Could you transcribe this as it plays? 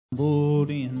Stumbled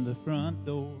in the front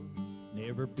door,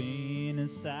 never been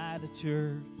inside a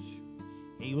church.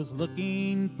 He was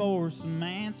looking for some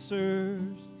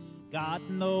answers. God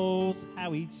knows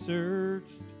how he'd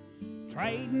searched,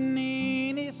 trading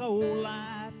in his whole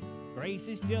life. Grace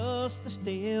is just a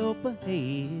step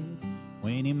ahead.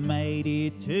 When he made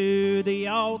it to the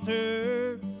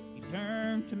altar, he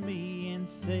turned to me and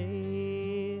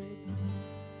said,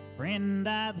 "Friend,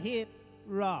 I've hit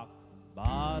rock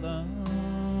bottom.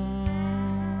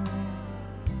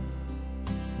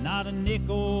 Not a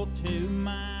nickel to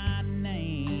my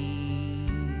name.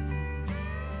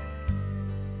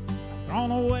 I've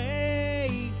thrown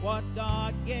away what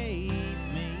God gave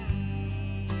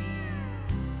me,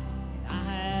 and I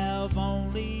have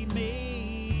only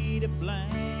me to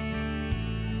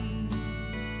blame.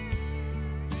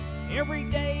 Every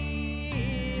day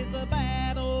is a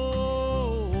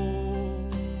battle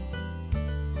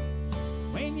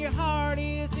when your heart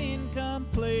is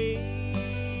incomplete.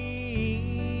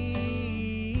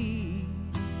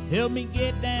 Help me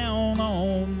get down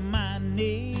on my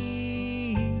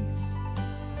knees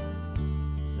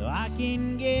so I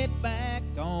can get back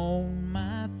on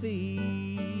my feet."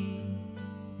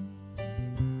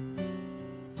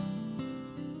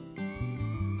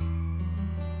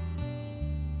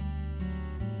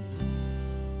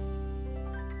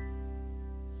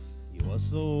 You were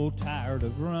so tired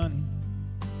of running,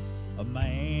 a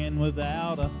man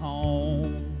without a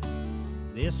home.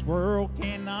 This world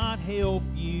cannot help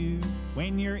you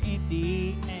when you're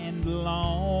empty and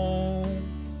alone.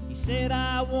 He said,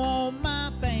 "I want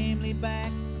my family back.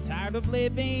 I'm tired of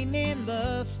living in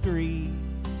the street.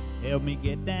 Help me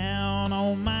get down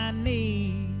on my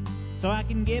knees so I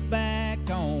can get back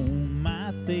on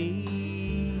my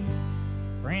feet.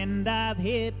 Friend, I've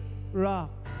hit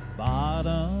rock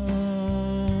bottom.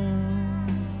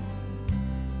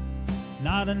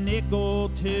 Not a nickel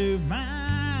to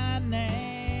my name.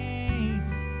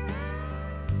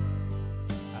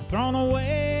 I've thrown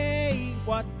away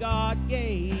what God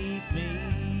gave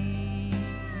me,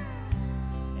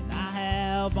 and I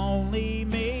have only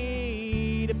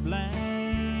me to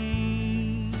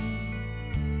blame.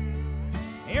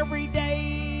 Every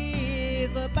day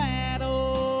is a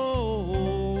battle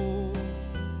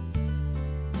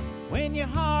when your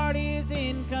heart is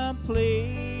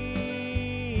incomplete.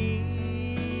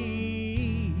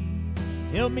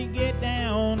 Help me get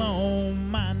down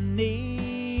on my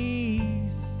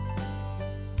knees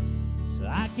so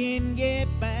I can get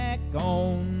back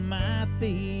on my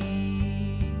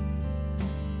feet.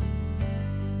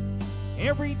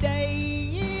 Every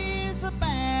day is a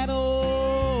battle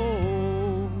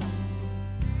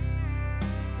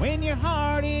when your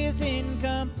heart is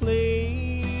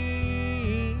incomplete.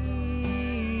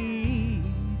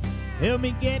 Help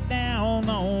me get down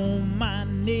on my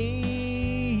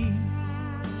knees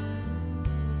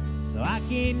so I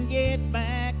can get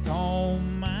back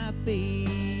on my feet.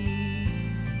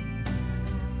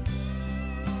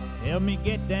 Help me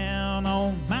get down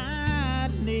on my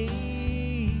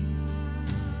knees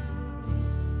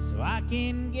so I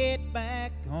can get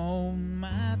back on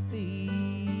my feet."